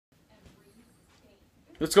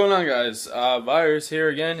What's going on, guys? Vires here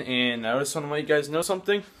again, and I just want to let you guys know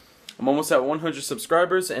something. I'm almost at 100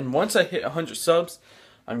 subscribers, and once I hit 100 subs,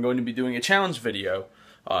 I'm going to be doing a challenge video.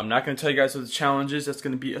 I'm not going to tell you guys what the challenge is. That's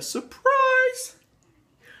going to be a surprise.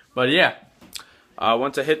 But yeah,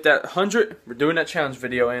 once I hit that 100, we're doing that challenge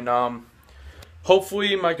video, and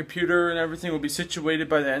hopefully my computer and everything will be situated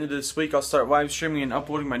by the end of this week. I'll start live streaming and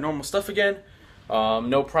uploading my normal stuff again.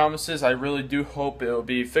 No promises. I really do hope it will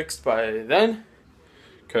be fixed by then,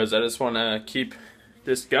 because I just want to keep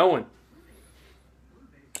this going.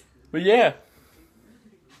 But yeah.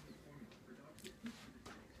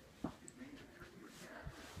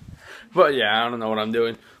 I don't know what I'm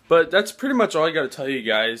doing. But that's pretty much all I got to tell you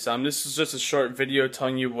guys. This is just a short video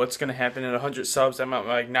telling you what's going to happen at 100 subs. I'm at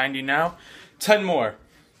like 90 now. 10 more.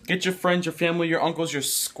 Get your friends, your family, your uncles, your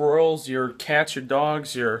squirrels, your cats, your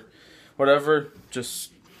dogs, your whatever.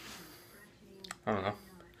 Just, I don't know.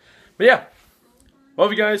 But yeah. Love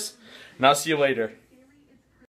you guys, and I'll see you later.